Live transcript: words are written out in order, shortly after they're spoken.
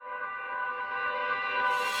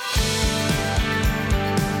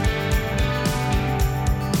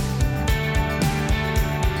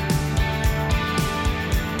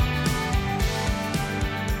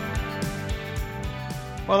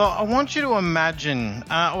Well, I want you to imagine,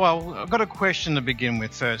 I've got a question to begin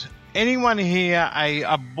with first. Anyone here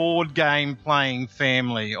a board game playing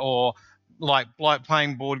family or like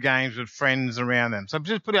playing board games with friends around them? So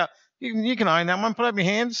just put out, you can own that one, put up your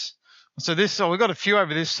hands. So we've got a few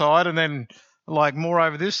over this side and then like more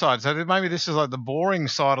over this side. So maybe this is like the boring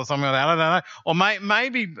side or something like that. I don't know. Or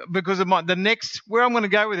maybe because of the next, where I'm going to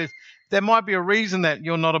go with this, there might be a reason that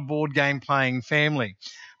you're not a board game playing family.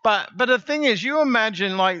 But the thing is, you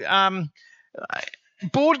imagine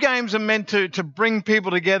board games are meant to bring people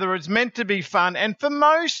together. It's meant to be fun. And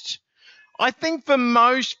I think for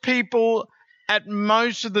most people, at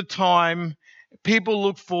most of the time, people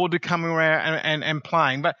look forward to coming around and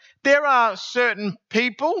playing. But there are certain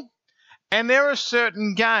people and there are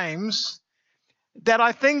certain games that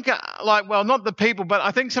I think, not the people, but I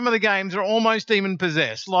think some of the games are almost demon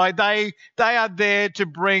possessed. Like they are there to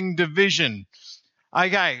bring division.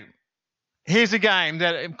 Okay, here's a game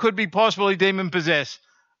that could be possibly demon-possessed.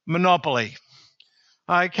 Monopoly.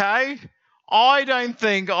 Okay? I don't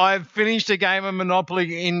think I've finished a game of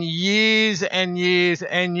Monopoly in years and years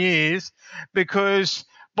and years because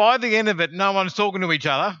by the end of it, no one's talking to each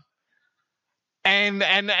other. And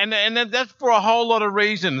that's for a whole lot of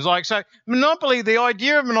reasons. So Monopoly, the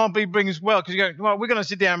idea of Monopoly brings because you go, well, we're going to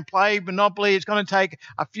sit down and play Monopoly. It's going to take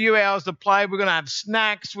a few hours to play. We're going to have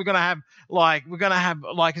snacks. We're going to have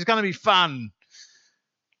it's going to be fun.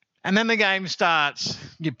 And then the game starts.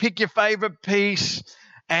 You pick your favorite piece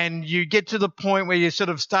and you get to the point where you sort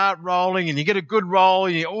of start rolling and you get a good roll.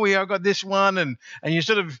 And I got this one. And you're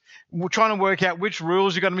sort of trying to work out which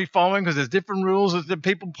rules you're going to be following because there's different rules that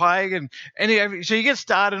people play. And anyway, so you get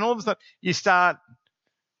started and all of a sudden you start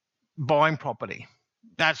buying property.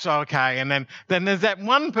 That's okay. And then there's that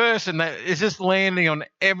one person that is just landing on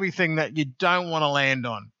everything that you don't want to land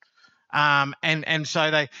on. And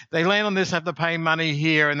so they land on this, have to pay money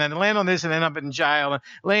here, and then they land on this and end up in jail, and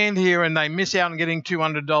land here and they miss out on getting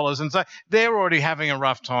 $200. And so they're already having a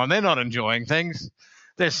rough time. They're not enjoying things.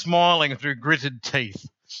 They're smiling through gritted teeth.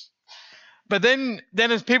 But then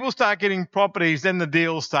as people start getting properties, then the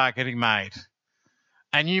deals start getting made.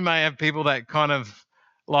 And you may have people that kind of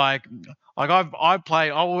I'm going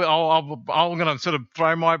to sort of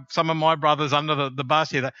throw some of my brothers under the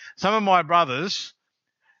bus here. Some of my brothers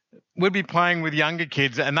would be playing with younger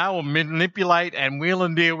kids and they will manipulate and wheel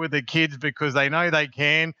and deal with the kids because they know they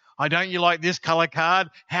can. Oh, don't you like this color card?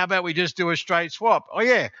 How about we just do a straight swap? Oh,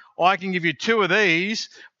 yeah, I can give you two of these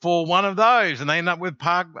for one of those. And they end up with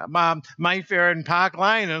Mayfair and Park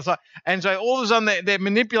Lane. And so all of a sudden they're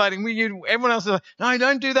manipulating with you. Everyone else is like, no,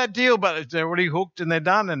 don't do that deal. But they're already hooked and they're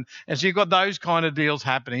done. And so you've got those kind of deals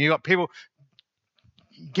happening. You've got people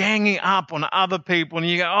ganging up on other people and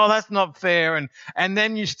you go, oh, that's not fair. And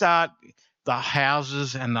then you start, the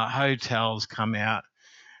houses and the hotels come out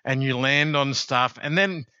and you land on stuff. And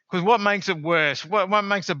then, because what makes it worse, what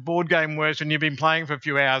makes a board game worse when you've been playing for a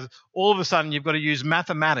few hours, all of a sudden you've got to use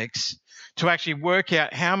mathematics to actually work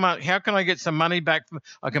out how can I get some money back.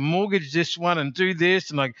 I can mortgage this one and do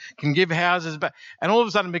this and I can give houses back. And all of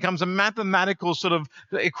a sudden it becomes a mathematical sort of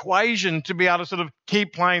equation to be able to sort of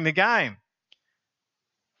keep playing the game.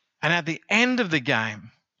 And at the end of the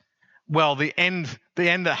game, well, the end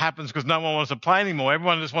that happens because no one wants to play anymore.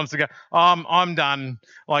 Everyone just wants to go, oh, I'm done.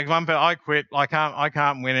 Like one person, I quit. I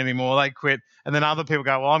can't win anymore. They quit. And then other people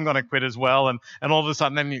go, well, I'm going to quit as well. And all of a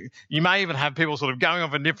sudden then you may even have people sort of going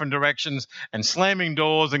off in different directions and slamming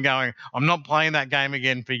doors and going, I'm not playing that game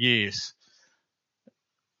again for years.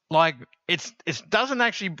 Like it doesn't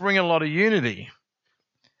actually bring a lot of unity.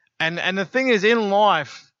 And the thing is, in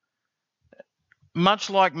life, much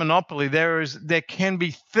like Monopoly, there can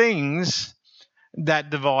be things that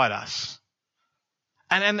divide us.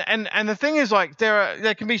 And the thing is, like,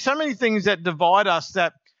 there can be so many things that divide us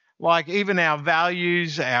that, like, even our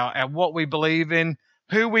values, our what we believe in,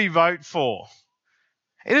 who we vote for.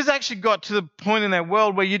 It has actually got to the point in our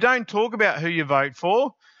world where you don't talk about who you vote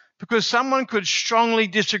for because someone could strongly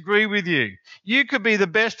disagree with you. You could be the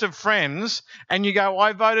best of friends and you go,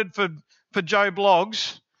 I voted for Joe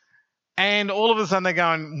Bloggs. And all of a sudden they're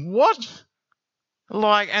going, what?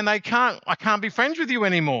 And I can't be friends with you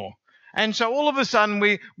anymore. And so all of a sudden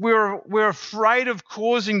we're afraid of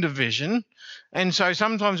causing division. And so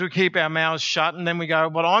sometimes we keep our mouths shut and then we go,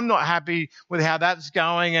 well, I'm not happy with how that's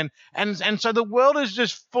going. And so the world is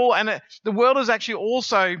just full, and the world is actually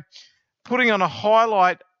also putting on a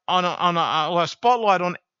highlight, on a spotlight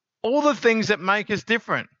on all the things that make us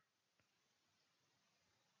different.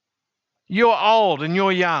 You're old and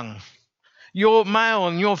you're young. You're male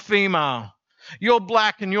and you're female. You're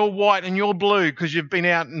black and you're white and you're blue because you've been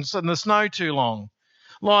out in the snow too long.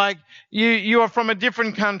 Like you are from a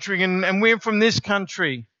different country and we're from this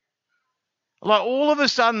country. Like all of a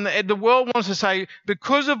sudden, the world wants to say,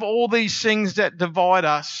 because of all these things that divide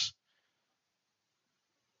us,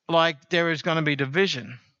 like there is going to be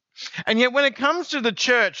division. And yet when it comes to the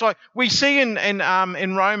church, like we see in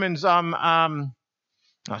Romans, no,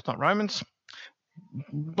 it's not Romans,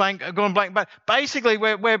 going blank, but basically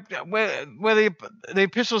where the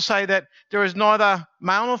epistles say that there is neither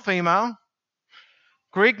male nor female,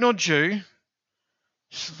 Greek nor Jew,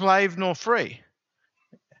 slave nor free.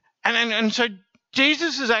 And so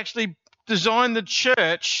Jesus has actually designed the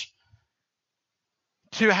church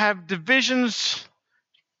to have divisions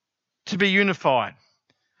to be unified.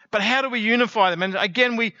 But how do we unify them? And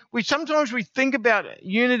again, we sometimes we think about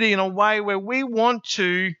unity in a way where we want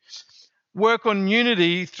to work on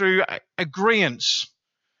unity through agreeance.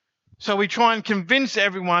 So we try and convince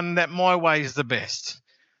everyone that my way is the best.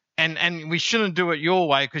 And we shouldn't do it your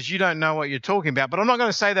way because you don't know what you're talking about. But I'm not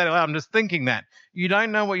going to say that aloud. I'm just thinking that. You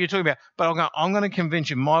don't know what you're talking about. But I'm going to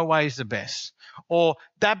convince you my way is the best. Or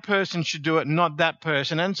that person should do it, not that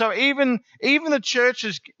person. And so even the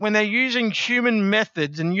churches, when they're using human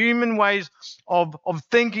methods and human ways of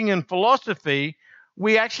thinking and philosophy,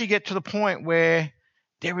 we actually get to the point where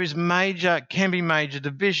there is can be major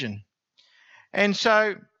division. And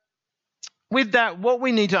so with that, what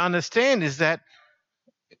we need to understand is that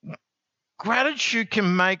gratitude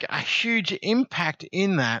can make a huge impact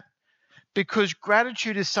in that, because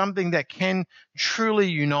gratitude is something that can truly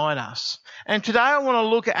unite us. And today I want to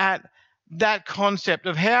look at that concept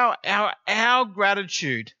of how our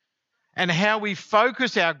gratitude and how we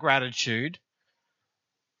focus our gratitude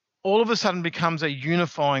all of a sudden becomes a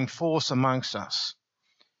unifying force amongst us.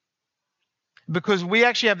 Because we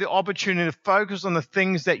actually have the opportunity to focus on the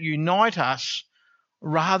things that unite us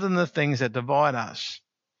rather than the things that divide us.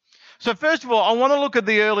 So first of all, I want to look at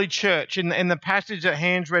the early church in the passage that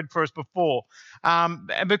Hans read for us before,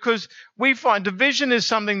 because we find division is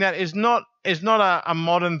something that is not a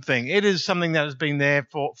modern thing. It is something that has been there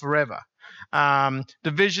for forever.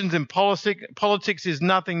 Divisions in politics is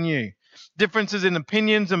nothing new. Differences in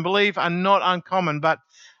opinions and belief are not uncommon, but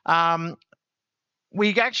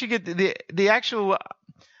we actually get the actual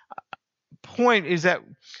point is that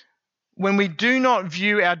when we do not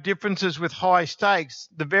view our differences with high stakes,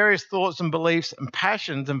 the various thoughts and beliefs and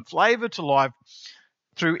passions and flavor to life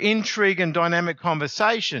through intrigue and dynamic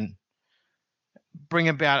conversation bring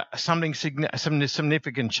about some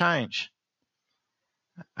significant change.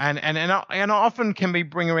 And often can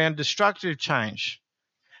bring around destructive change.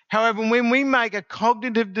 However, when we make a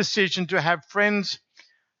cognitive decision to have friends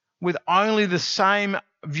with only the same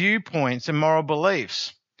viewpoints and moral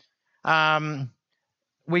beliefs,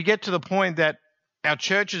 we get to the point that our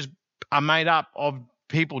churches are made up of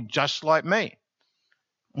people just like me,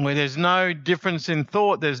 where there's no difference in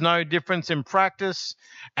thought, there's no difference in practice.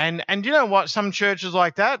 And you know what? Some churches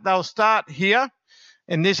like that, they'll start here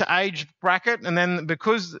in this age bracket, and then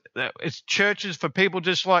because it's churches for people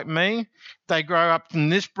just like me, they grow up in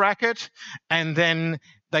this bracket, and then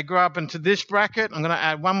they grow up into this bracket. I'm going to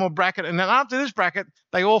add one more bracket, and then after this bracket,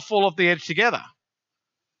 they all fall off the edge together,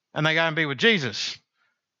 and they go and be with Jesus.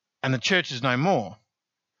 And the church is no more.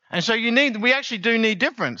 And so we actually do need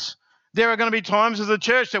difference. There are going to be times as a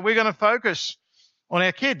church that we're going to focus on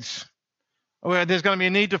our kids. Or there's going to be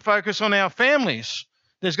a need to focus on our families.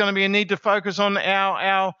 There's going to be a need to focus on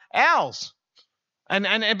ours. And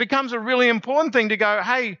it becomes a really important thing to go,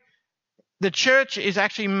 hey, the church is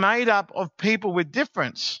actually made up of people with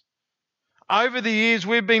difference. Over the years,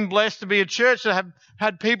 we've been blessed to be a church that have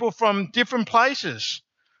had people from different places.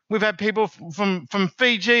 We've had people from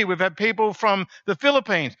Fiji. We've had people from the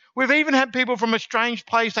Philippines. We've even had people from a strange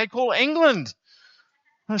place they call England.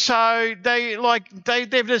 So they've got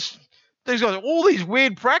all these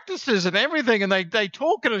weird practices and everything, and they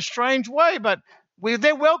talk in a strange way, but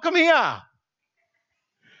they're welcome here.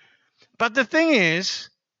 But the thing is,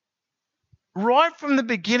 right from the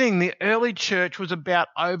beginning, the early church was about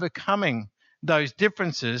overcoming those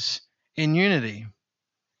differences in unity.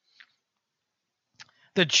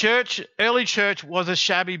 The early church was a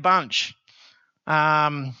shabby bunch.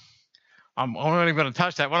 I'm not even going to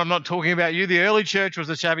touch that one. I'm not talking about you. The early church was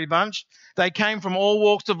a shabby bunch. They came from all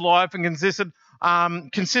walks of life and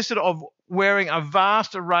consisted of wearing a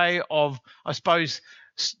vast array of, I suppose,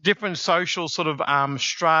 different social sort of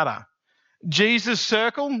strata. Jesus'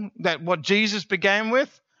 circle, what Jesus began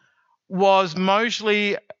with, was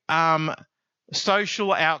mostly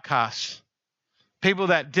social outcasts. People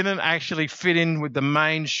that didn't actually fit in with the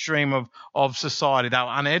mainstream of society. They were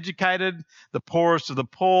uneducated, the poorest of the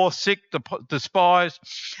poor, sick, despised.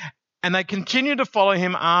 and they continued to follow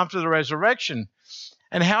him after the resurrection.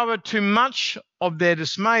 And however, to much of their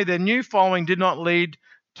dismay, their new following did not lead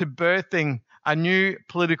to birthing a new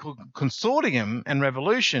political consortium and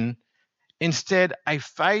revolution. Instead, a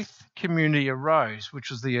faith community arose, which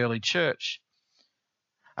was the early church.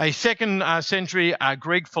 A second century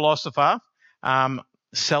Greek philosopher,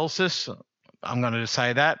 Celsus, I'm going to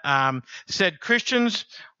say that, said Christians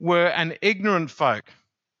were an ignorant folk.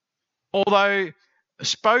 Although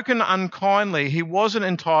spoken unkindly, he wasn't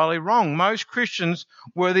entirely wrong. Most Christians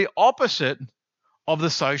were the opposite of the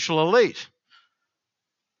social elite.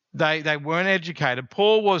 They weren't educated.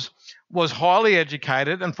 Paul was highly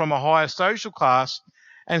educated and from a higher social class,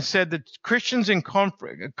 and said that Christians in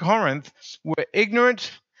Corinth were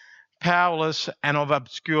ignorant, powerless, and of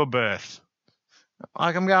obscure birth.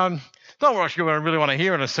 Like I'm going, it's not what you really want to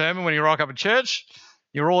hear in a sermon when you rock up at church.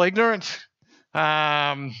 You're all ignorant.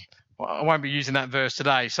 I won't be using that verse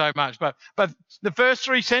today so much, but the first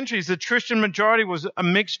 3 centuries, the Christian majority was a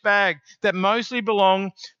mixed bag that mostly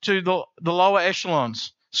belonged to the lower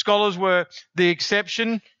echelons. Scholars were the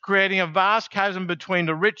exception, creating a vast chasm between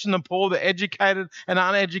the rich and the poor, the educated and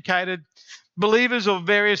uneducated. Believers of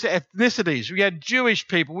various ethnicities. We had Jewish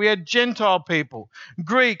people, we had Gentile people,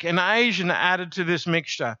 Greek and Asian added to this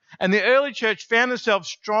mixture. And the early church found itself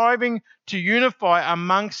striving to unify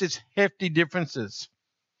amongst its hefty differences.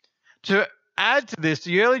 To add to this,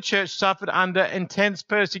 the early church suffered under intense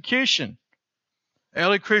persecution.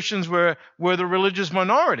 Early Christians were the religious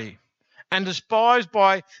minority and despised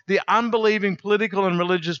by the unbelieving political and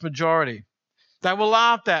religious majority. They were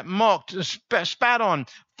laughed at, mocked, spat on,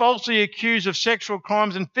 falsely accused of sexual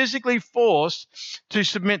crimes, and physically forced to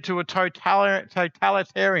submit to a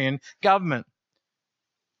totalitarian government.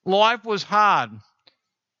 Life was hard.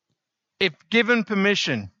 If given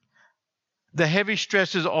permission, the heavy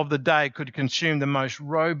stresses of the day could consume the most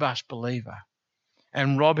robust believer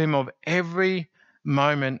and rob him of every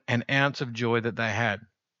moment and ounce of joy that they had.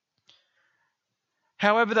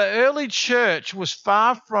 However, the early church was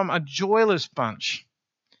far from a joyless bunch.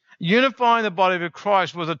 Unifying the body of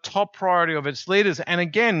Christ was a top priority of its leaders, and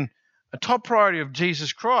again, a top priority of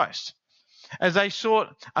Jesus Christ, as they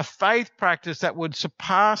sought a faith practice that would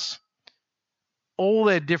surpass all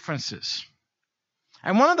their differences.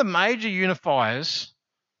 And one of the major unifiers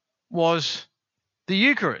was the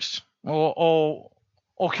Eucharist, or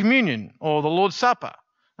communion, or the Lord's Supper.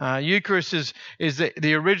 Eucharist is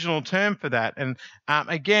the original term for that. And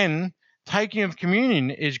again, taking of communion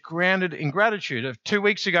is grounded in gratitude. 2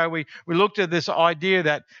 weeks ago, we looked at this idea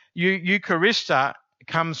that Eucharista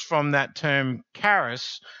comes from that term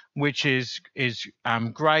charis, which is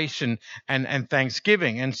grace and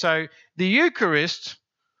thanksgiving. And so the Eucharist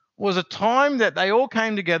was a time that they all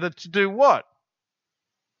came together to do what?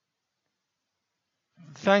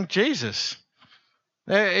 Thank Jesus.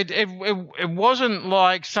 It wasn't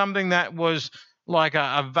like something that was like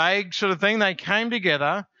a vague sort of thing. They came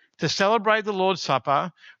together to celebrate the Lord's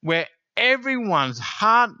Supper, where everyone's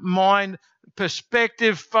heart, mind,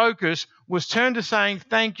 perspective, focus was turned to saying,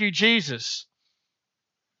 thank you, Jesus.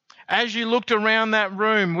 As you looked around that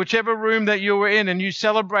room, whichever room that you were in, and you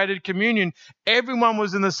celebrated communion, everyone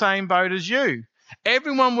was in the same boat as you.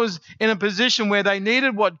 Everyone was in a position where they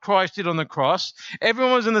needed what Christ did on the cross.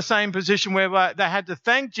 Everyone was in the same position where they had to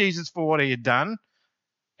thank Jesus for what he had done.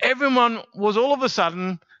 Everyone was all of a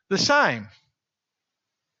sudden the same.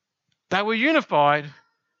 They were unified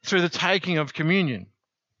through the taking of communion.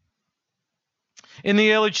 In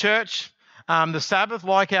the early church, the Sabbath,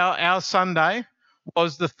 like our Sunday,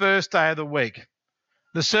 was the first day of the week.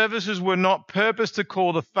 The services were not purposed to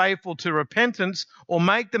call the faithful to repentance or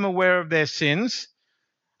make them aware of their sins.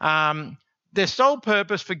 Their sole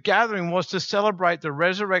purpose for gathering was to celebrate the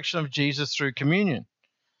resurrection of Jesus through communion.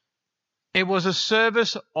 It was a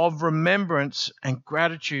service of remembrance and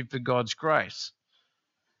gratitude for God's grace.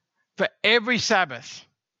 For every Sabbath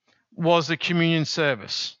was the communion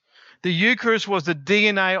service. The Eucharist was the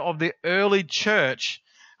DNA of the early church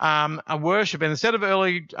a worship. And instead of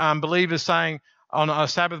early believers saying, on a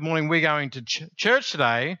Sabbath morning, we're going to church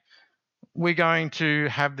today, we're going to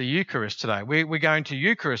have the Eucharist today. We're going to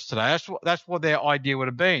Eucharist today. That's what their idea would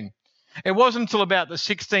have been. It wasn't until about the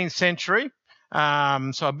 16th century,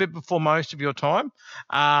 so a bit before most of your time,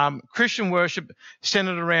 Christian worship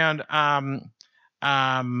centered around,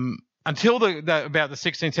 until about the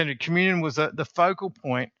 16th century, communion was the focal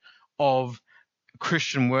point of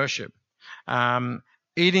Christian worship.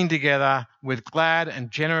 Eating together with glad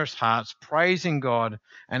and generous hearts, praising God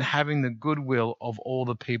and having the goodwill of all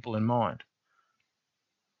the people in mind.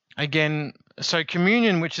 Again, so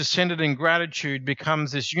communion, which is centered in gratitude,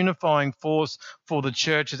 becomes this unifying force for the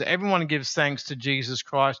church as everyone gives thanks to Jesus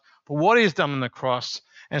Christ for what he has done on the cross.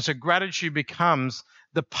 And so gratitude becomes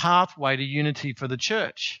the pathway to unity for the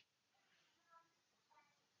church.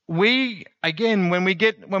 We, again, when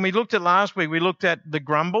we looked at last week, we looked at the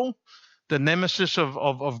grumble, the nemesis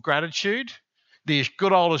of gratitude, the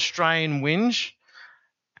good old Australian whinge.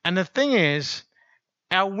 And the thing is,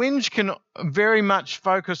 our whinge can very much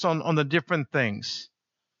focus on the different things.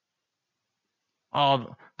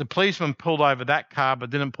 Oh, the policeman pulled over that car but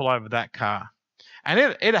didn't pull over that car.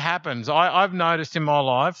 And it happens. I've noticed in my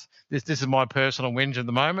life, this is my personal whinge at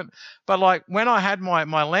the moment, but like when I had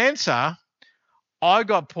my Lancer, I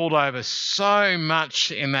got pulled over so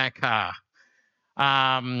much in that car.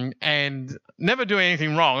 And never doing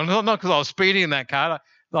anything wrong. Not because I was speeding in that car.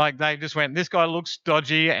 Like they just went, this guy looks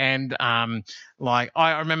dodgy. And like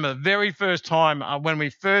I remember the very first time when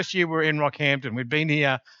we were in Rockhampton, we'd been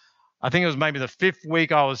here, I think it was maybe the 5th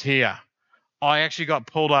week I was here. I actually got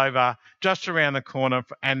pulled over just around the corner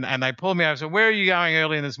and they pulled me over. So where are you going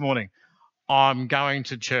early in this morning? I'm going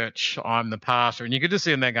to church. I'm the pastor. And you could just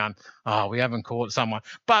see them there going, oh, we haven't caught someone.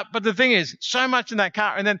 But the thing is, so much in that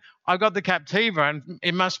car. And then I got the Captiva and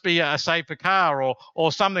it must be a safer car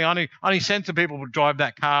or something. Only sensitive people would drive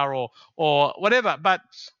that car or whatever. But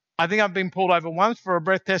I think I've been pulled over once for a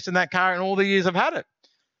breath test in that car in all the years I've had it.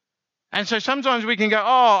 And so sometimes we can go,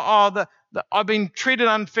 I've been treated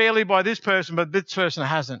unfairly by this person, but this person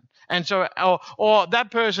hasn't. And so, or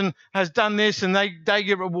that person has done this and they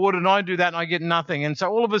get rewarded and I do that and I get nothing. And so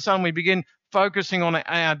all of a sudden we begin focusing on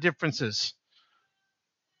our differences.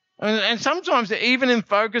 And sometimes even in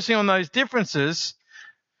focusing on those differences,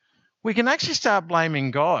 we can actually start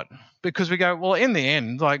blaming God because we go, well, in the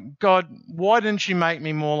end, like, God, why didn't you make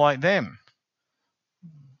me more like them?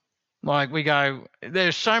 Like we go,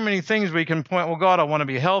 there's so many things we can point, well, God, I want to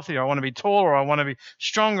be healthier, I want to be taller, I want to be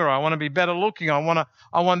stronger, I want to be better looking, I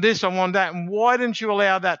want this, I want that. And why didn't you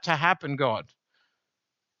allow that to happen, God?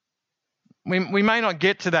 We may not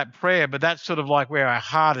get to that prayer, but that's sort of like where our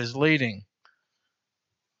heart is leading.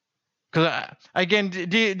 Because again,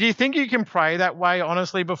 do you think you can pray that way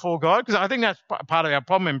honestly before God? Because I think that's part of our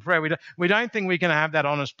problem in prayer. We don't think we can have that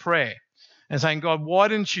honest prayer and saying, God, why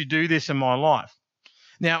didn't you do this in my life?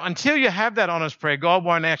 Now, until you have that honest prayer, God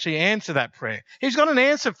won't actually answer that prayer. He's got an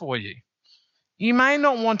answer for you. You may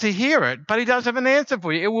not want to hear it, but he does have an answer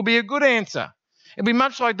for you. It will be a good answer. It'll be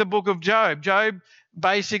much like the book of Job. Job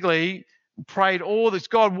basically prayed all this,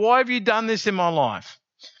 God, why have you done this in my life?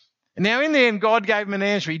 And now, in the end, God gave him an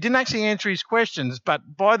answer. He didn't actually answer his questions, but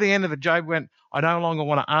by the end of it, Job went, I no longer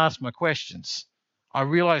want to ask my questions. I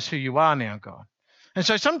realize who you are now, God. And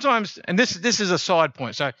so sometimes, and this is a side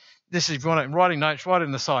point, so this is, if you want to writing notes, write it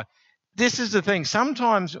in the side. This is the thing.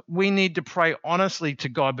 Sometimes we need to pray honestly to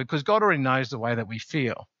God because God already knows the way that we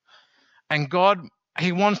feel. And God,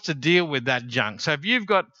 he wants to deal with that junk. So if you've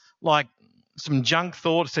got like some junk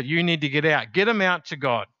thoughts that you need to get them out to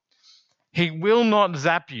God. He will not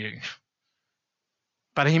zap you.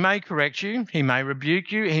 But he may correct you. He may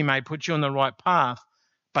rebuke you. He may put you on the right path.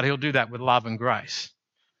 But he'll do that with love and grace.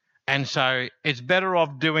 And so it's better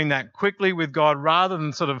off doing that quickly with God rather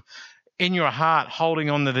than sort of in your heart holding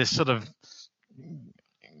on to this sort of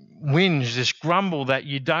whinge, this grumble that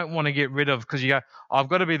you don't want to get rid of because you go, I've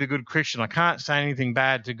got to be the good Christian. I can't say anything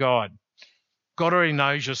bad to God. God already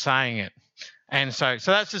knows you're saying it. And so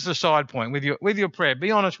that's just a side point with your prayer.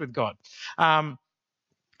 Be honest with God. And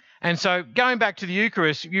so going back to the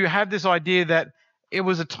Eucharist, you have this idea that it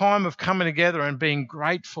was a time of coming together and being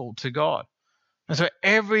grateful to God. And so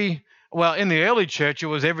in the early church, it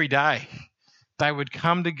was every day. They would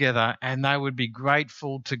come together and they would be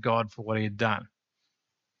grateful to God for what he had done.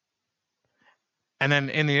 And then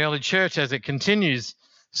in the early church, as it continues,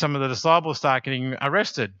 some of the disciples start getting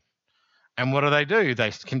arrested. And what do?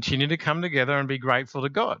 They continue to come together and be grateful to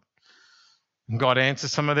God. And God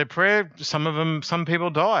answers some of their prayer. Some people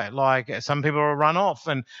die, like some people are run off,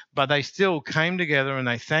 but they still came together and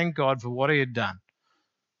they thanked God for what he had done.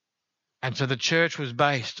 And so the church was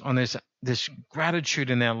based on this gratitude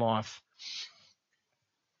in their life.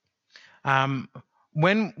 When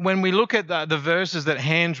we look at the verses that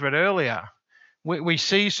Hans read earlier, we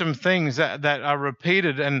see some things that are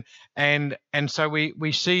repeated, and so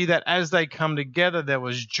we see that as they come together, there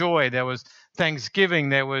was joy, there was thanksgiving,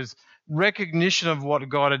 there was recognition of what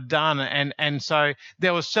God had done, and so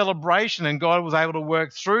there was celebration, and God was able to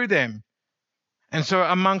work through them. And so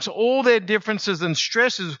amongst all their differences and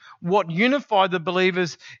stresses, what unified the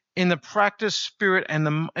believers in the practice, spirit, and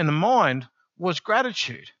the mind was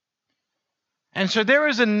gratitude. And so there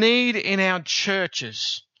is a need in our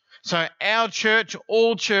churches So our church,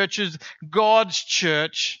 all churches, God's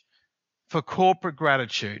church, for corporate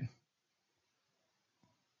gratitude.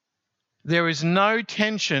 There is no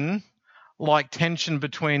tension like tension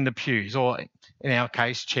between the pews, or in our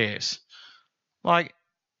case, chairs. Like,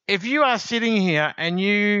 if you are sitting here and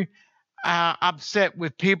you are upset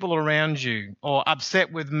with people around you, or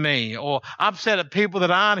upset with me, or upset at people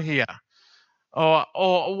that aren't here, or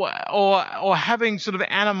having sort of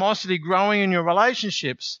animosity growing in your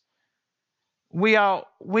relationships, we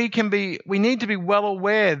need to be well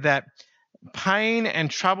aware that pain and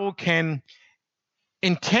trouble can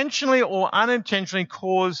intentionally or unintentionally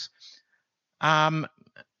cause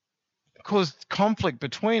conflict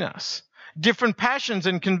between us. Different passions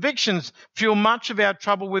and convictions fuel much of our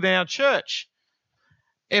trouble within our church.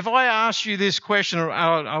 If I ask you this question,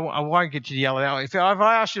 I won't get you to yell it out. If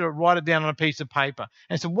I ask you to write it down on a piece of paper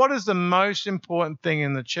and say, what is the most important thing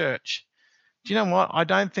in the church? Do you know what? I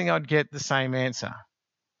don't think I'd get the same answer.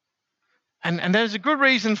 And there's a good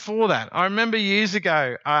reason for that. I remember years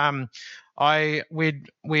ago, we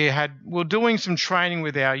were doing some training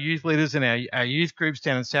with our youth leaders in our youth groups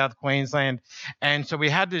down in South Queensland. And so we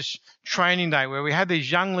had this training day where we had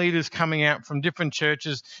these young leaders coming out from different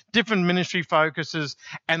churches, different ministry focuses,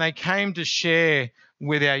 and they came to share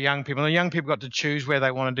with our young people. And the young people got to choose where they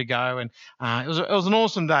wanted to go. And it was an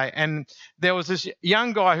awesome day. And there was this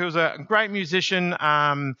young guy who was a great musician,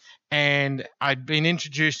 and I'd been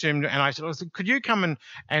introduced to him, and I said, could you come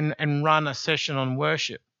and run a session on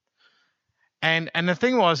worship? And the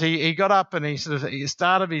thing was, he got up and he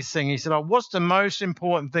started his thing. He said, what's the most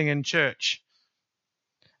important thing in church?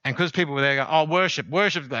 And because people were there going, worship.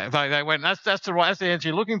 They went, that's the answer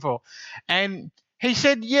you're looking for. And he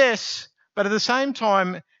said yes, but at the same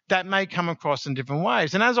time, that may come across in different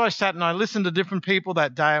ways. And as I sat and I listened to different people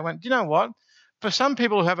that day, I went, do you know what? For some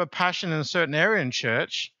people who have a passion in a certain area in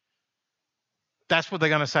church, that's what they're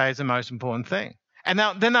going to say is the most important thing. And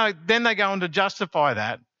then they go on to justify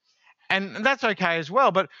that. And that's okay as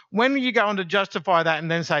well. But when you go on to justify that and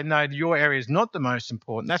then say, no, your area is not the most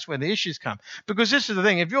important, that's where the issues come. Because this is the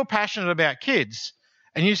thing. If you're passionate about kids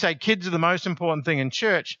and you say kids are the most important thing in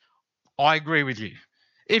church, I agree with you.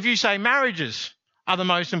 If you say marriages are the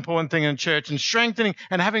most important thing in church and strengthening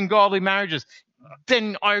and having godly marriages,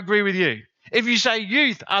 then I agree with you. If you say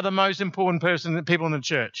youth are the most important people in the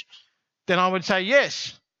church, then I would say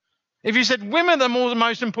yes. If you said women are the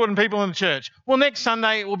most important people in the church, well, next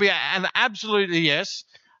Sunday it will be an absolutely yes,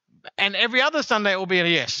 and every other Sunday it will be a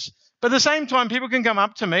yes. But at the same time, people can come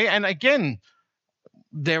up to me, and again,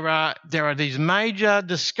 there are these major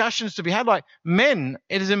discussions to be had. Like men,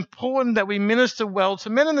 it is important that we minister well to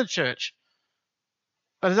men in the church,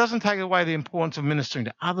 but it doesn't take away the importance of ministering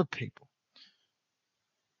to other people.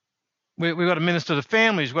 We've got to minister to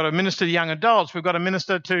families. We've got to minister to young adults. We've got to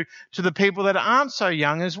minister to the people that aren't so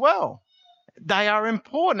young as well. They are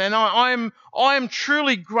important. And I am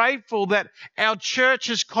truly grateful that our church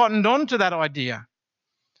has cottoned on to that idea.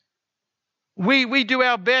 We do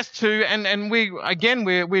our best to, and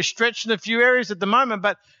we're stretched in a few areas at the moment,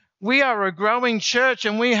 but we are a growing church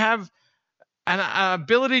and we have an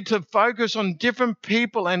ability to focus on different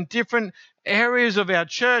people and different areas of our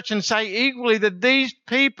church and say equally that these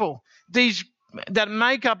people, these that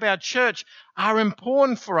make up our church are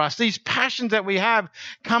important for us. These passions that we have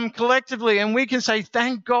come collectively, and we can say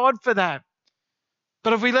thank God for that.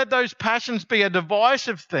 But if we let those passions be a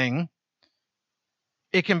divisive thing,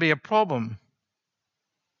 it can be a problem.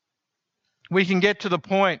 We can get to the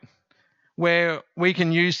point where we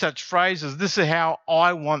can use such phrases, this is how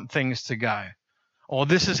I want things to go, or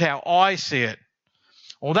this is how I see it,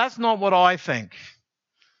 or that's not what I think.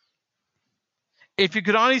 If you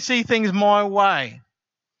could only see things my way,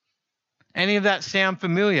 any of that sound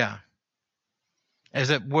familiar? Is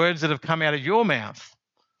it words that have come out of your mouth?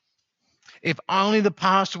 If only the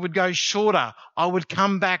pastor would go shorter, I would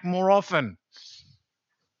come back more often.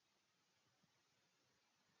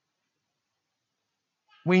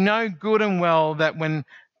 We know good and well that when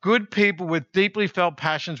good people with deeply felt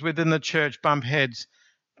passions within the church bump heads,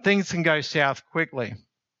 things can go south quickly.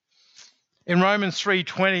 In Romans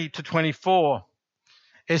 3:20-24,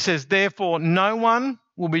 it says, therefore, no one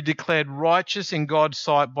will be declared righteous in God's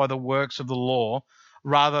sight by the works of the law.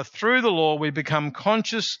 Rather, through the law, we become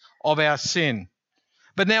conscious of our sin.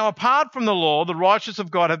 But now, apart from the law, the righteousness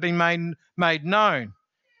of God have been made known,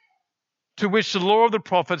 to which the law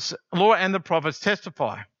and the prophets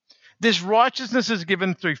testify. This righteousness is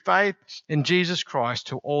given through faith in Jesus Christ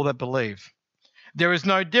to all that believe. There is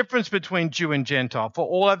no difference between Jew and Gentile, for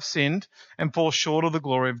all have sinned and fall short of the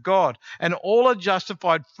glory of God, and all are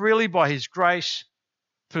justified freely by his grace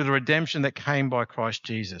through the redemption that came by Christ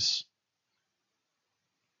Jesus.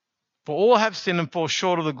 For all have sinned and fall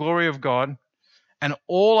short of the glory of God, and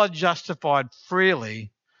all are justified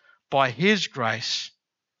freely by his grace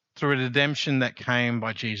through a redemption that came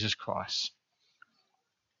by Jesus Christ.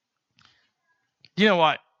 You know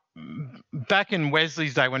what? Back in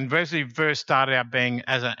Wesley's day, when Wesley first started out being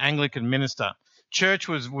as an Anglican minister, church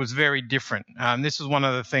was very different. This is one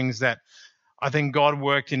of the things that I think God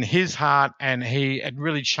worked in his heart, and he had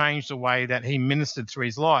really changed the way that he ministered through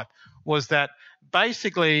his life, was that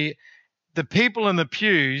basically the people in the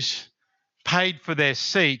pews paid for their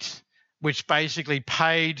seat, which basically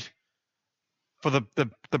paid for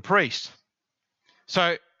the priest.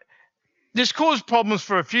 So this caused problems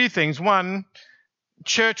for a few things. One,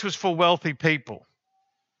 church was for wealthy people.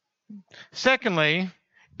 Secondly,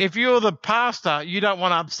 if you're the pastor, you don't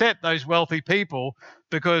want to upset those wealthy people,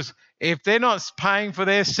 because if they're not paying for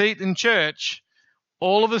their seat in church,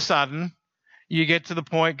 all of a sudden you get to the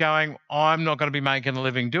point going, I'm not going to be making a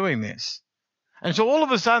living doing this. And so all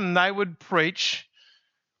of a sudden they would preach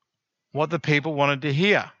what the people wanted to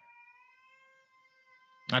hear.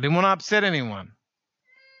 I didn't want to upset anyone.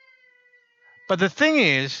 But the thing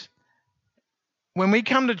is, when we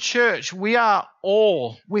come to church, we are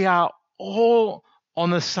all on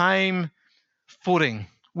the same footing.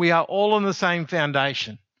 We are all on the same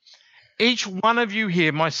foundation. Each one of you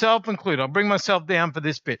here, myself included, I'll bring myself down for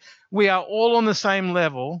this bit. We are all on the same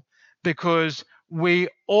level because we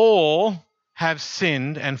all have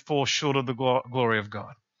sinned and fall short of the glory of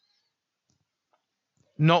God.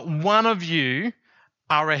 Not one of you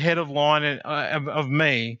are ahead of line of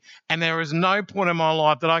me, and there is no point in my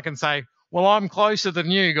life that I can say, well, I'm closer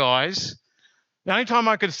than you guys. The only time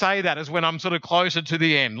I could say that is when I'm sort of closer to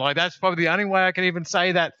the end. Like, that's probably the only way I can even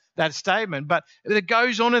say that statement. But it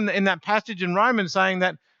goes on in that passage in Romans saying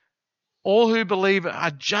that all who believe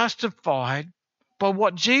are justified by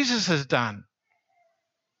what Jesus has done.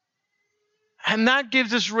 And that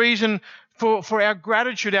gives us reason for our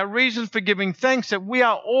gratitude, our reasons for giving thanks, that we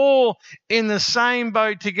are all in the same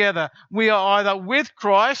boat together. We are either with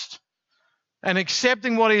Christ and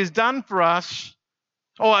accepting what he has done for us,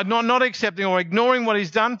 or not accepting or ignoring what he's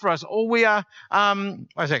done for us, or we are, wait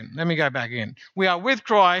a second, let me go back again. We are with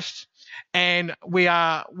Christ and we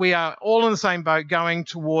are all in the same boat going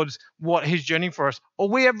towards what his journey for us, or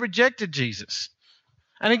we have rejected Jesus.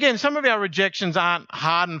 And again, some of our rejections aren't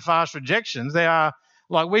hard and fast rejections. They are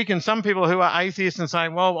like some people who are atheists and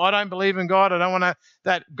saying, well, I don't believe in God. I don't want to,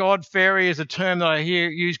 that God fairy is a term that I hear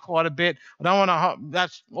used quite a bit. I don't want to,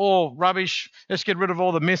 that's all rubbish. Let's get rid of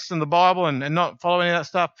all the myths in the Bible and not follow any of that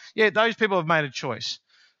stuff. Yeah, those people have made a choice.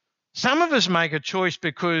 Some of us make a choice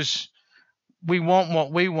because we want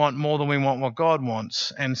what we want more than we want what God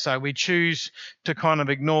wants. And so we choose to kind of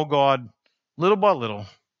ignore God little by little,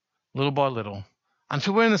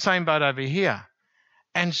 until we're in the same boat over here.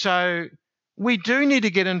 And so we do need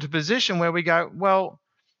to get into a position where we go, well,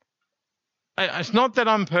 it's not that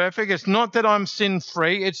I'm perfect. It's not that I'm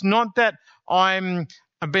sin-free. It's not that I've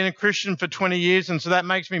been a Christian for 20 years and so that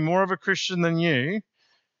makes me more of a Christian than you.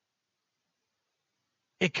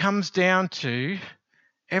 It comes down to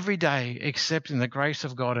every day accepting the grace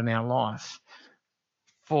of God in our life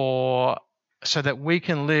so that we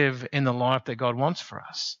can live in the life that God wants for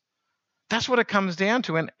us. That's what it comes down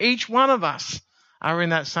to. And each one of us are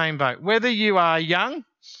in that same boat. Whether you are young,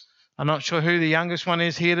 I'm not sure who the youngest one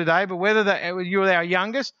is here today, but whether you're our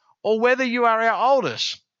youngest or whether you are our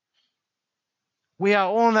oldest, we are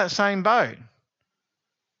all in that same boat.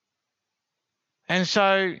 And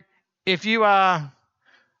so if you are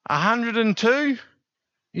 102,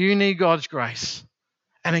 you need God's grace.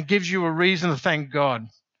 And it gives you a reason to thank God.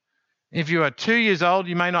 If you are 2 years old,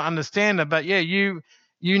 you may not understand it, but yeah, you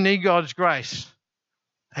need God's grace.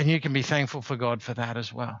 And you can be thankful for God for that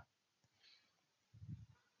as well.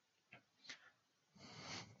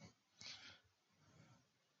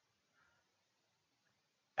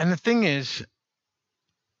 And the thing is,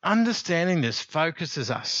 understanding this focuses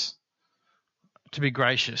us to be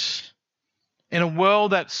gracious. In a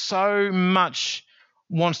world that so much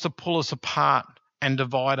wants to pull us apart and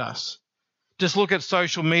divide us. Just look at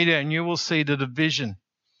social media and you will see the division.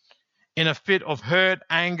 In a fit of hurt,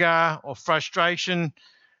 anger, or frustration,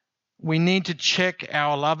 we need to check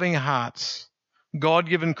our loving hearts,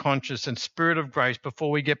 God-given conscience, and spirit of grace before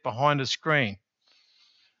we get behind a screen.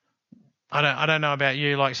 I don't know about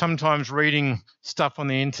you, like sometimes reading stuff on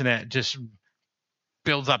the internet just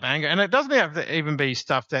builds up anger. And it doesn't have to even be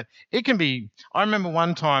stuff that it can be. I remember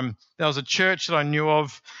one time there was a church that I knew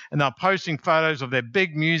of and they were posting photos of their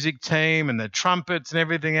big music team and their trumpets and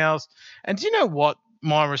everything else. And do you know what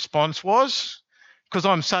my response was? because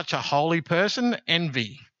I'm such a holy person,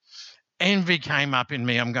 envy. Envy came up in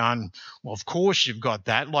me. I'm going, well, of course you've got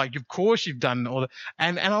that. Like, of course you've done all that.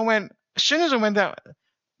 And I went, as soon as I went that,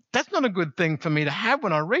 that's not a good thing for me to have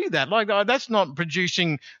when I read that. Like, that's not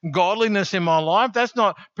producing godliness in my life. That's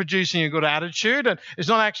not producing a good attitude. And it's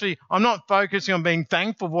not actually, I'm not focusing on being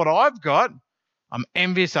thankful for what I've got. I'm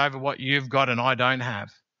envious over what you've got and I don't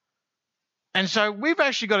have. And so we've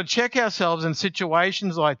actually got to check ourselves in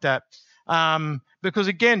situations like that. Because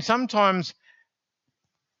again, sometimes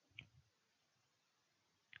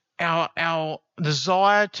our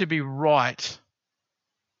desire to be right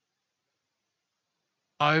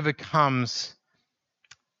overcomes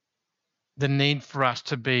the need for us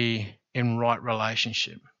to be in right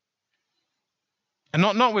relationship. And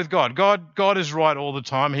not with God. God is right all the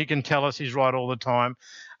time. He can tell us he's right all the time.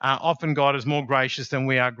 Often God is more gracious than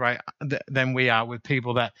we are with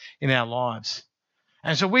people that in our lives.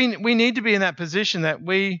 And so we need to be in that position that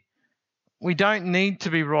we don't need to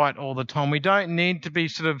be right all the time. We don't need to be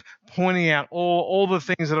sort of pointing out all the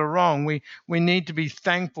things that are wrong. We need to be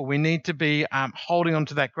thankful. We need to be holding on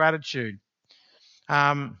to that gratitude.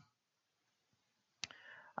 Again,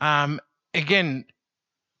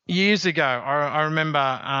 years ago, I remember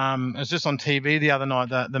it was just on TV the other night,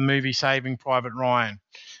 the movie Saving Private Ryan.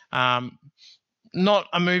 Not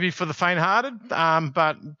a movie for the faint-hearted,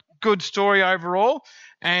 but good story overall.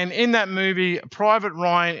 And in that movie, Private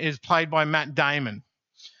Ryan is played by Matt Damon.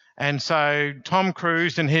 And so Tom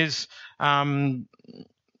Cruise and his the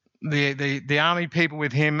army people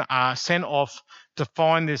with him are sent off to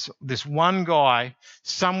find this one guy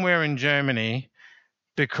somewhere in Germany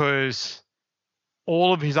because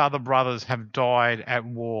all of his other brothers have died at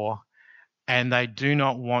war and they do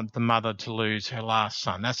not want the mother to lose her last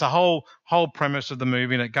son. That's the whole premise of the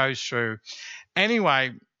movie, and it goes through.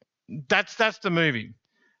 Anyway, that's the movie.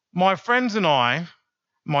 My friends and I,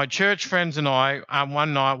 my church friends and I,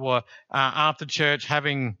 one night were after church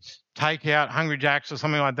having takeout, Hungry Jacks or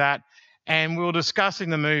something like that, and we were discussing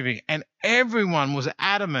the movie, and everyone was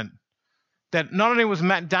adamant that not only was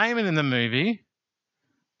Matt Damon in the movie,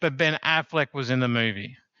 but Ben Affleck was in the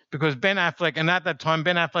movie. Because Ben Affleck, and at that time,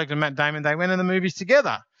 Ben Affleck and Matt Damon, they went in the movies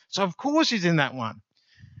together. So of course he's in that one.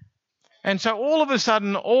 And so all of a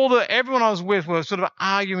sudden, everyone I was with were sort of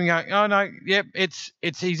arguing, going, "Oh no, yep,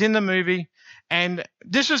 he's in the movie." And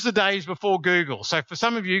this was the days before Google. So for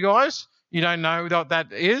some of you guys, you don't know what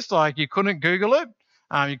that is. Like, you couldn't Google it,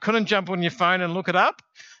 you couldn't jump on your phone and look it up.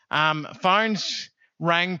 Phones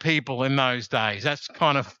rang people in those days. That's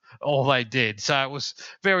kind of all they did. So it was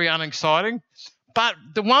very unexciting. But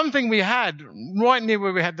the one thing we had right near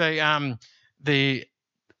where we had the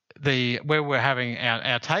where we're having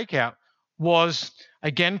our takeout was,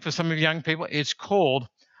 again, for some of you young people, it's called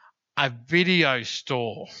a video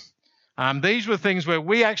store. These were things where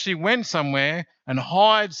we actually went somewhere and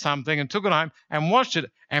hired something and took it home and watched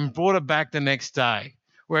it and brought it back the next day.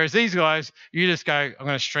 Whereas these guys, you just go, I'm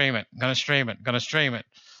going to stream it, I'm going to stream it, I'm going to stream it.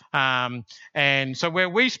 And so where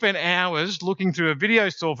we spent hours looking through a video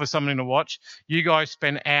store for something to watch, you guys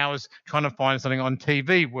spend hours trying to find something on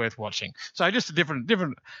TV worth watching. So just a different.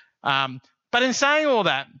 But in saying all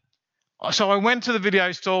that, so I went to the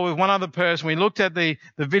video store with one other person. We looked at the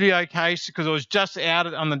video case because it was just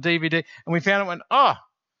out on the DVD, and we found it and went, oh,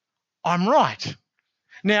 I'm right.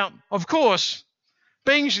 Now, of course,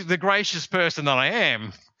 being the gracious person that I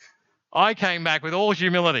am, I came back with all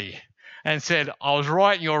humility and said, I was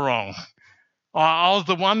right and you're wrong. I was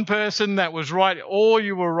the one person that was right, or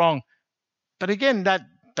you were wrong. But again, that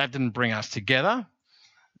didn't bring us together.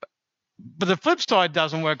 But the flip side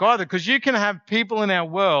doesn't work either, because you can have people in our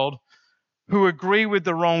world who agree with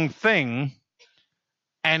the wrong thing,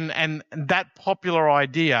 and that popular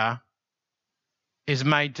idea is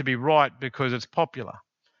made to be right because it's popular.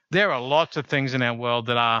 There are lots of things in our world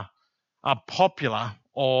that are popular,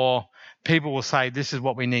 or people will say this is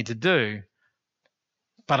what we need to do,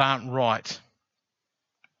 but aren't right.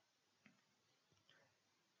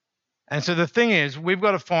 And so the thing is, we've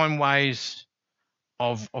got to find ways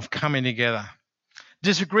of coming together.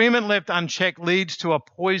 Disagreement left unchecked leads to a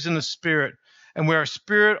poisonous spirit, and where a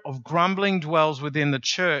spirit of grumbling dwells within the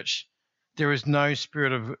church, there is no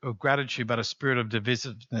spirit of gratitude, but a spirit of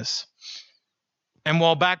divisiveness. And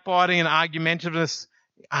while backbiting and argumentiveness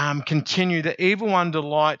continue, the evil one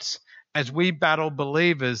delights as we battle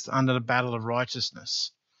believers under the battle of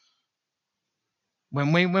righteousness.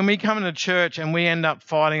 When we come into church and we end up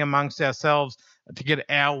fighting amongst ourselves to get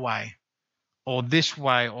our way, or this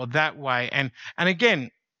way, or that way, and again,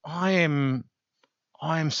 I am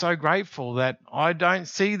so grateful that I don't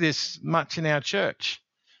see this much in our church.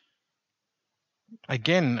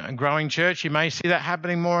 Again, a growing church, you may see that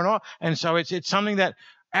happening more and more. And so it's something that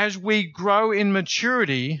as we grow in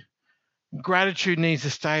maturity, gratitude needs to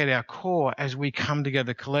stay at our core as we come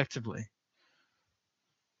together collectively.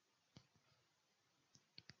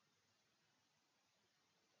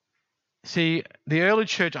 See, the early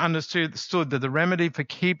church understood that the remedy for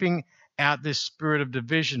keeping out this spirit of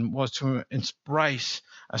division was to embrace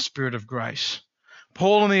a spirit of grace.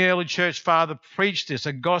 Paul and the early church father preached this,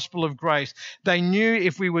 a gospel of grace. They knew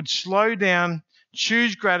if we would slow down,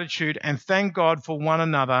 choose gratitude, and thank God for one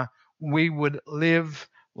another, we would live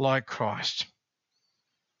like Christ.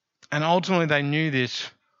 And ultimately, they knew this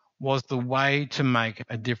was the way to make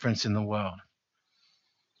a difference in the world.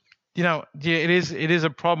 You know, it is a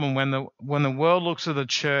problem when the world looks at the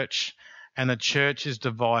church and the church is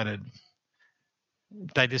divided.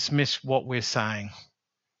 They dismiss what we're saying.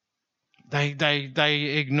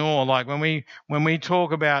 They ignore, like when we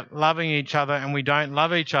talk about loving each other and we don't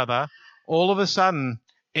love each other, all of a sudden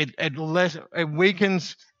it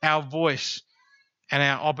weakens our voice and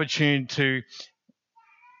our opportunity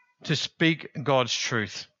to speak God's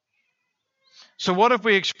truth. So what if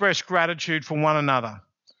we express gratitude for one another?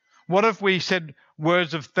 What if we said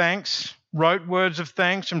words of thanks, wrote words of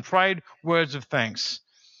thanks, and prayed words of thanks?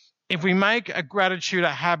 If we make a gratitude a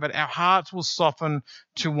habit, our hearts will soften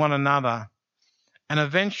to one another. And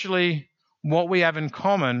eventually, what we have in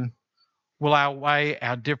common will outweigh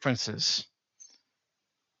our differences.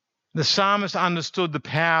 The psalmist understood the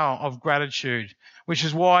power of gratitude, which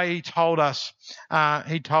is why he told us,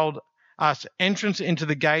 entrance into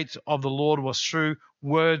the gates of the Lord was through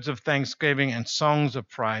words of thanksgiving and songs of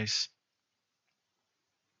praise.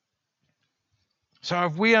 So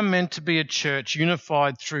if we are meant to be a church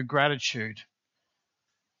unified through gratitude,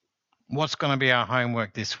 what's going to be our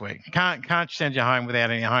homework this week? Can't send you home without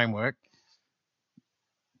any homework.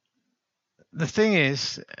 The thing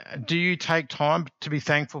is, do you take time to be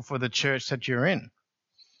thankful for the church that you're in?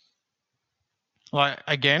 Like,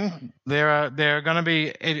 again, there are going to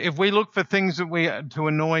be, if we look for things to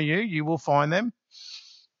annoy you, you will find them.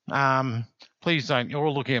 Please don't, you're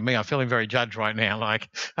all looking at me. I'm feeling very judged right now. Like,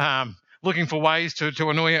 looking for ways to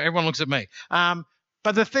annoy you. Everyone looks at me.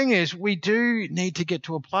 But the thing is, we do need to get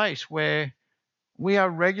to a place where we are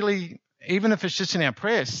regularly, even if it's just in our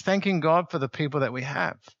prayers, thanking God for the people that we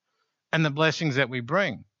have and the blessings that we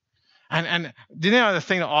bring. And do you know the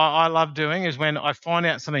thing that I love doing is when I find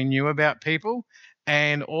out something new about people,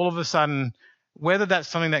 and all of a sudden, whether that's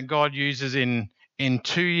something that God uses in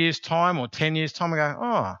 2 years' time or 10 years' time, I go,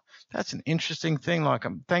 oh, that's an interesting thing. Like,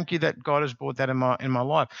 thank you that God has brought that in my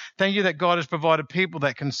life. Thank you that God has provided people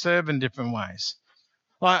that can serve in different ways.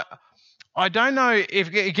 Like, I don't know if,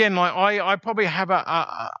 again, like I probably have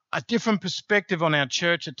a different perspective on our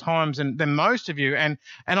church at times than most of you, and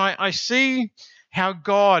I see how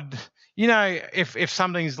God, you know, if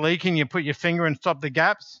something's leaking, you put your finger and stop the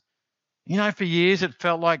gaps. You know, for years it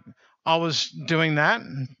felt like I was doing that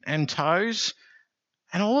and toes,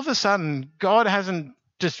 and all of a sudden God hasn't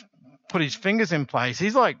just put his fingers in place.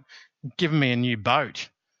 He's like given me a new boat.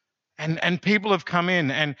 And people have come in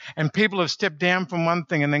and people have stepped down from one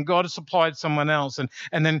thing, and then God has supplied someone else.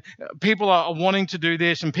 And then people are wanting to do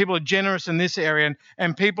this, and people are generous in this area,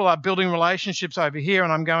 and people are building relationships over here.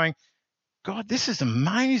 And I'm going, God, this is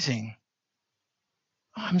amazing.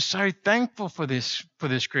 I'm so thankful for this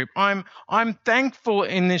group. I'm thankful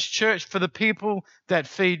in this church for the people that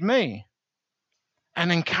feed me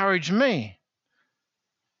and encourage me.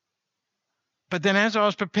 But then as I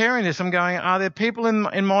was preparing this, I'm going, are there people in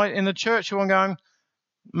the church who are going,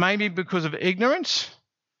 maybe because of ignorance,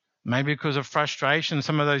 maybe because of frustration,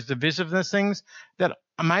 some of those divisiveness things that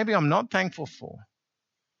maybe I'm not thankful for?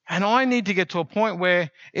 And I need to get to a point where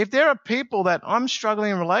if there are people that I'm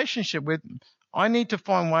struggling in relationship with, I need to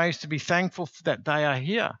find ways to be thankful that they are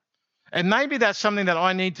here. And maybe that's something that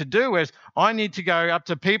I need to do, is I need to go up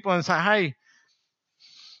to people and say, hey,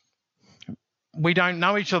 we don't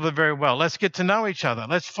know each other very well. Let's get to know each other.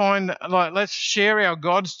 Let's share our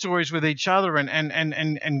God stories with each other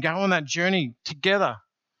and go on that journey together.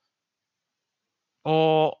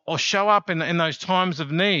 Or show up in those times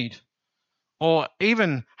of need. Or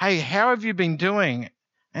even, hey, how have you been doing?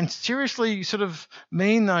 And seriously sort of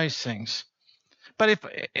mean those things. But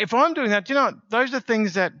if I'm doing that, you know, those are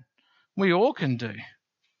things that we all can do.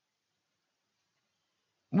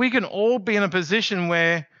 We can all be in a position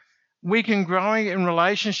where we can grow in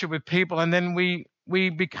relationship with people, and then we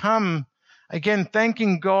become, again,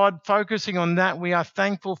 thanking God, focusing on that. We are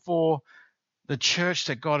thankful for the church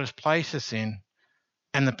that God has placed us in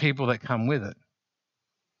and the people that come with it.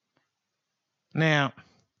 Now,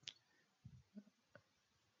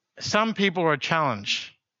 some people are a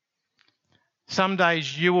challenge. Some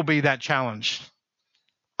days you will be that challenge.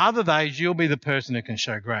 Other days you'll be the person who can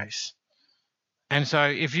show grace. And so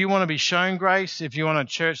if you want to be shown grace, if you want a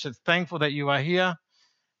church that's thankful that you are here,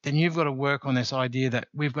 then you've got to work on this idea that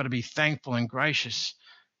we've got to be thankful and gracious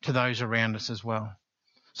to those around us as well.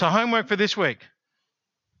 So homework for this week.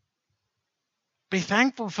 Be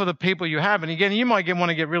thankful for the people you have. And again, you might want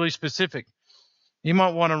to get really specific. You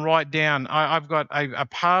might want to write down, I've got a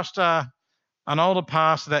pastor, an older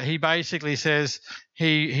pastor, that he basically says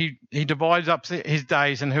he divides up his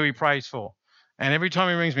days and who he prays for. And every time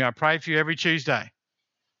he rings me, I pray for you every Tuesday.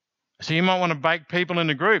 So you might want to bake people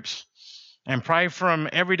into groups and pray for them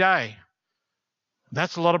every day.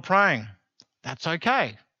 That's a lot of praying. That's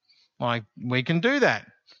okay. Like, we can do that.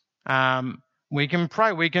 We can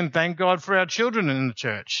pray. We can thank God for our children in the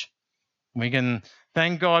church. We can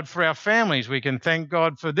thank God for our families. We can thank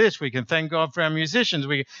God for this. We can thank God for our musicians.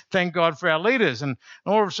 We can thank God for our leaders. And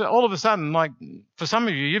all of a sudden, like, for some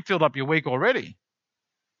of you, you've filled up your week already.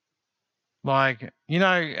 Like,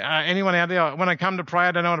 anyone out there, when I come to pray,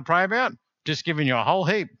 I don't know what to pray about, just giving you a whole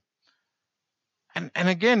heap. And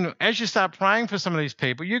again, as you start praying for some of these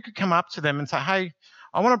people, you could come up to them and say, hey,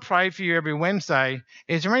 I want to pray for you every Wednesday.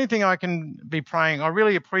 Is there anything I can be praying? I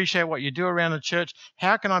really appreciate what you do around the church.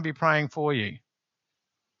 How can I be praying for you?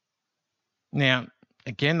 Now,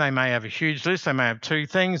 again, they may have a huge list. They may have 2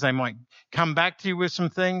 things. They might come back to you with some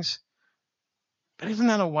things. But isn't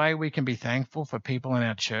that a way we can be thankful for people in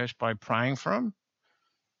our church, by praying for them?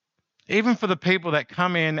 Even for the people that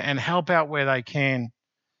come in and help out where they can,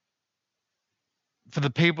 for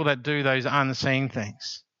the people that do those unseen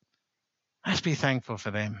things. Let's be thankful for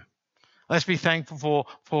them. Let's be thankful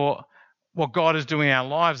for what God is doing in our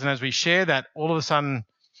lives. And as we share that, all of a sudden,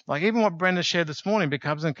 like even what Brenda shared this morning,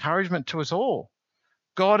 becomes encouragement to us all.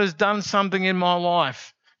 God has done something in my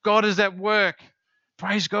life. God is at work.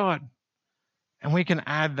 Praise God. And we can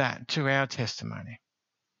add that to our testimony.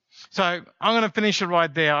 So I'm going to finish it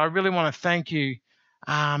right there. I really want to thank you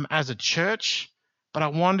as a church, but I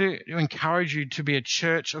want to encourage you to be a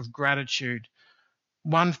church of gratitude,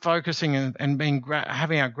 one focusing and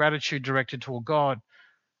having our gratitude directed toward God,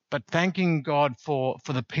 but thanking God for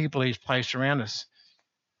the people He's placed around us,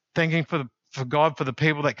 thanking for God for the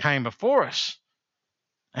people that came before us,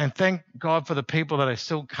 and thank God for the people that are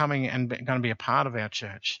still coming and going to be a part of our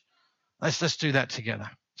church. Let's do that together.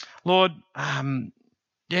 Lord,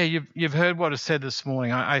 you've heard what I said this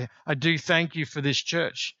morning. I do thank you for this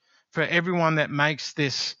church, for everyone that makes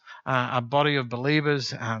this a body of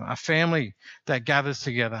believers, a family that gathers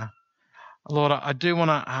together. Lord, I do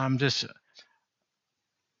want to just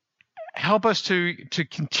help us to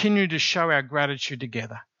continue to show our gratitude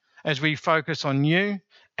together as we focus on you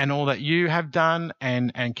and all that you have done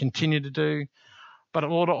and continue to do. But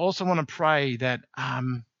Lord, I also want to pray that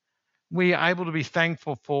we are able to be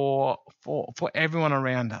thankful for everyone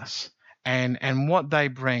around us and what they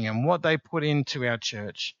bring and what they put into our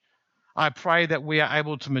church. I pray that we are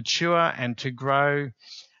able to mature and to grow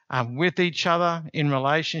with each other in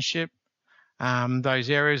relationship. Those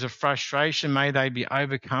areas of frustration, may they be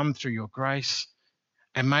overcome through your grace.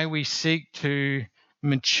 And may we seek to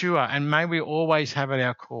mature, and may we always have at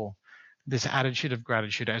our core this attitude of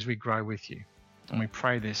gratitude as we grow with you. And we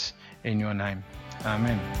pray this in your name.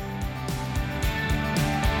 Amen.